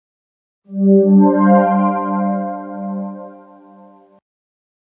I've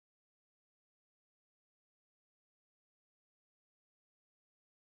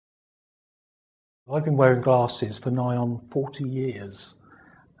been wearing glasses for nigh on 40 years,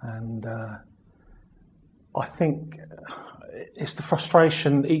 and I think it's the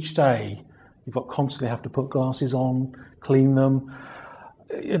frustration each day. You've got constantly have to put glasses on, clean them,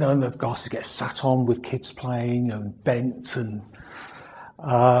 and the glasses get sat on with kids playing and bent, and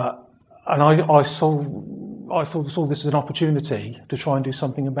I saw this as an opportunity to try and do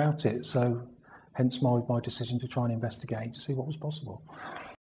something about it. So, hence my decision to try and investigate to see what was possible.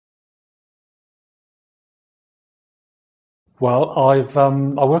 Well, I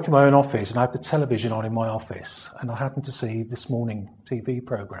work in my own office, and I have the television on in my office, and I happened to see This Morning TV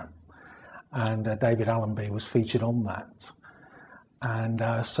programme, and David Allenby was featured on that,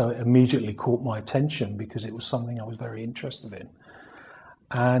 and so it immediately caught my attention because it was something I was very interested in,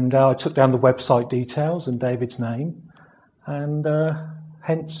 and I took down the website details and David's name, and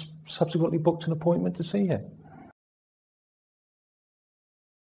hence subsequently booked an appointment to see him.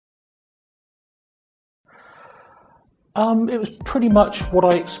 It was pretty much what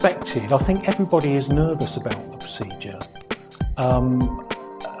I expected. I think everybody is nervous about the procedure,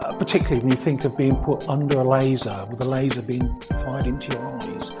 particularly when you think of being put under a laser, with a laser being fired into your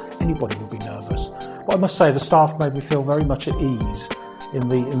eyes. Anybody would be nervous. But I must say the staff made me feel very much at ease in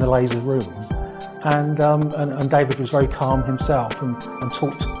the laser room, and David was very calm himself and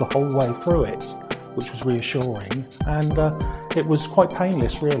talked the whole way through it, which was reassuring, and it was quite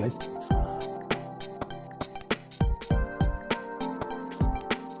painless, really.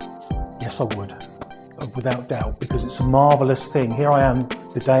 Yes, I would, without doubt, because it's a marvellous thing. Here I am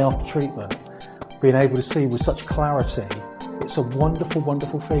the day after treatment, being able to see with such clarity. It's a wonderful,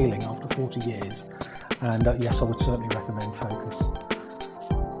 wonderful feeling after 40 years. And yes, I would certainly recommend Focus.